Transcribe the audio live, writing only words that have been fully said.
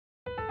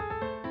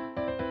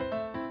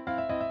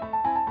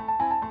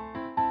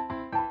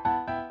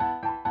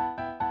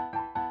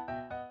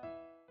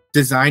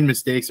design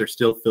mistakes are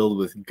still filled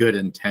with good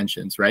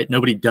intentions, right?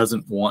 Nobody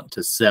doesn't want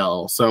to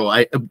sell. So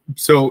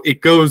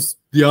it goes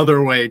the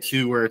other way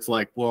too, where it's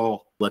like,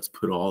 well, let's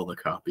put all the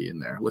copy in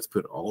there. Let's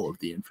put all of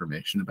the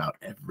information about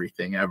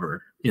everything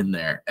ever in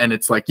there. And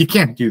it's like, you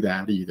can't do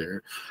that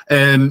either.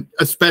 And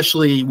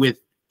especially with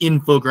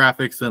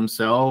infographics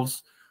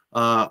themselves,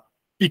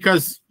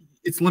 because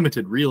it's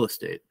limited real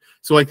estate.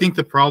 So I think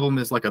the problem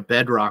is like a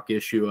bedrock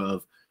issue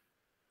of,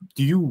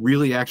 do you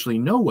really actually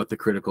know what the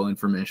critical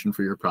information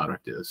for your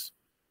product is?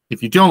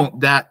 If you don't,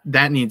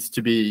 that needs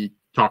to be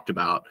talked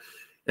about.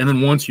 And then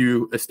once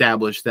you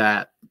establish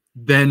that,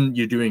 then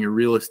you're doing a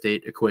real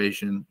estate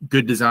equation.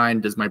 Good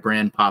design, does my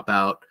brand pop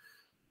out?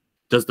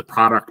 Does the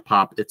product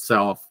pop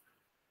itself?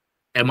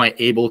 Am I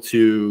able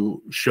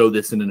to show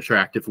this in an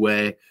attractive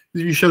way?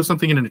 If you show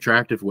something in an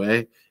attractive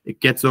way,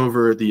 it gets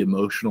over the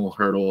emotional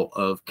hurdle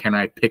of, can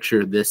I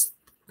picture this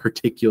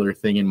particular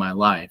thing in my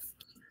life?